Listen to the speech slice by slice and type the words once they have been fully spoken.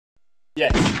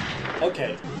Yes.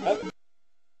 Okay.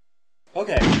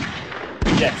 Okay.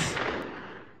 Yes.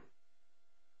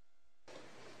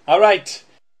 Alright.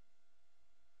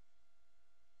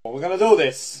 We're gonna do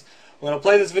this. We're gonna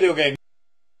play this video game.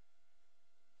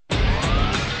 So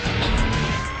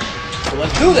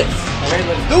let's do this! Okay,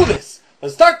 let's do this!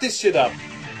 Let's start this shit up!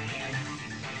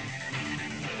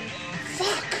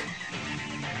 Fuck!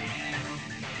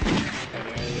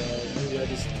 Maybe I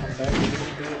just come back a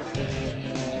little bit and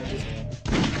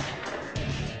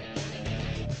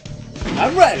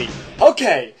I'm ready!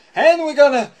 Okay, and we're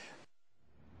gonna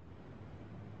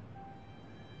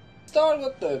start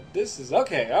with this is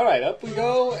okay, alright, up we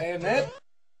go, and that.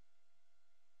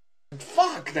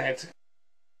 Fuck that!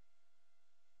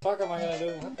 What the fuck am I gonna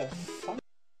do? What the fuck?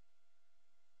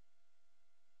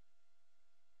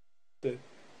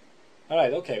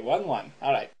 Alright, okay, 1-1.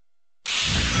 Alright.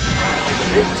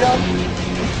 Big jump.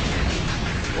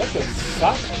 What the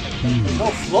fuck? There's no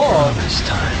floor. This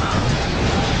time,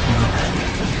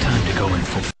 time to go in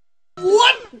for.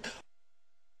 What?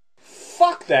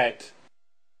 Fuck that.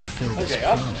 Okay,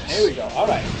 up. Here we go.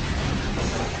 Alright.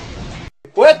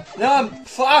 What? No,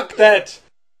 fuck that.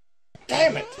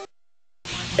 Damn it.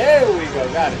 There we go.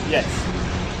 Got it. Yes.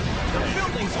 The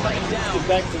building's right down. Get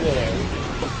back to there.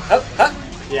 Up, up.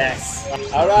 Yes.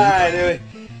 Alright.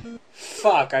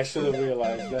 Fuck, I should have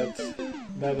realized that.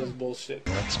 That was bullshit.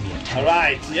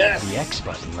 Alright, yes. The X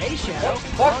button. Hey, Shadow.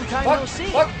 Fuck, Long time fuck, no see.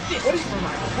 fuck. This What is is for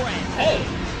my friend. Hey.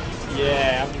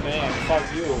 Yeah, I'm the man. Fuck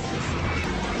you.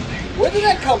 Where did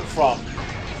that come from?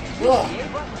 Ugh.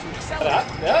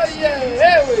 Yeah,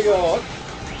 there we go.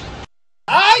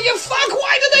 Ah, you fuck!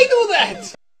 Why did they do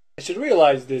that? I should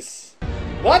realize this.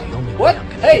 What? What?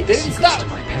 Hey, they didn't stop. To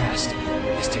my past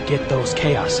is to get those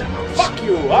chaos emeralds. Fuck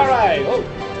you! Alright! Oh.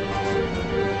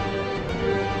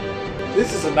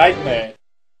 This is a nightmare.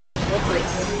 What the?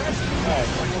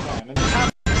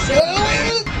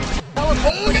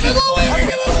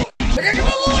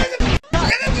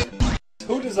 Alright,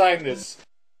 who designed this?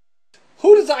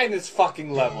 Who designed this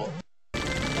fucking level?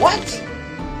 What?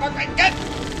 Okay, get.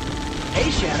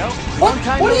 Hey, Shadow. What? Long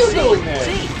time What no are you see. doing there?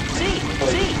 See.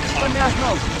 But now,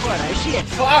 no. What a shit.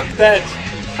 Fuck that!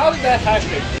 How did that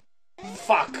happen?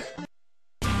 Fuck!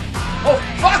 Oh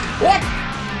fuck! What?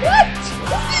 What?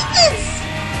 What is this?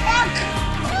 Fuck!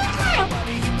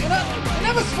 You're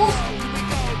never supposed to.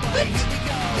 What?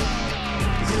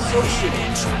 This is so shit.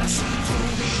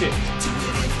 Shit.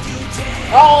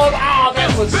 Oh,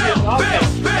 that was shit. Okay.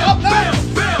 Oh,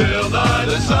 no!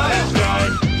 I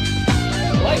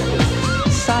like this.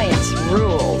 Science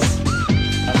rules.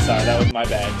 I'm sorry, that was my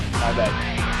bad. My bad.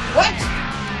 What?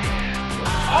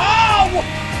 Oh!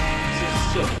 This is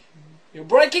shit. You're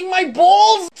breaking my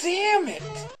balls? Damn it!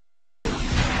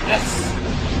 Yes!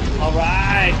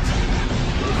 Alright!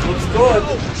 Looks good.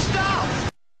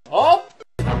 Oh!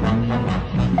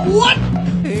 What?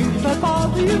 Things that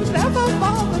bother you never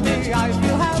bother me. I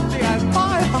feel happy and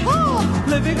fine. Ha-ha!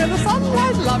 Living in the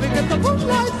sunlight, loving in the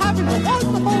moonlight, having a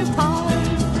wonderful time.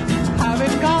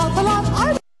 Having got a lot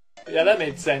I... Yeah, that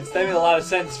made sense. That made a lot of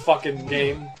sense, fucking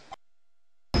game.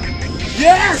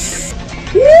 Yes!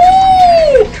 Woo!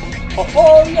 Oh,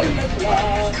 oh, la, la, la.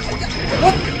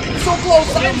 What? So close!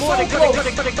 I'm so close!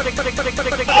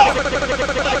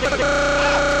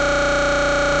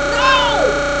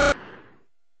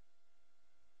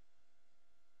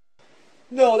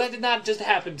 No! No, that did not just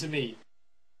happen to me.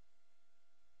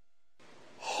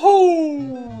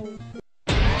 Oh!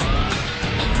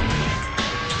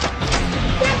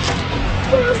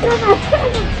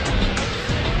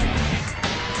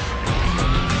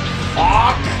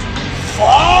 Fuck!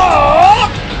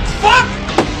 Fuck! Fuck!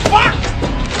 Fuck!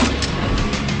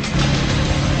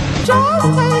 Just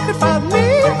take it from me,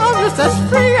 I'm just as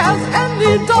free as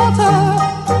any daughter.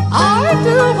 I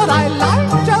do what I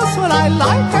like, just what I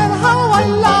like, and how I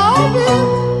love it.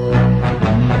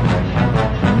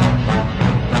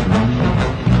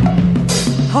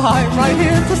 I'm right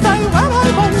here to stay when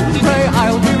I won't stray.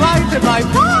 I'll be right in my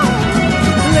prime.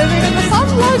 Living in the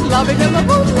sunlight, loving in the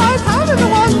moonlight.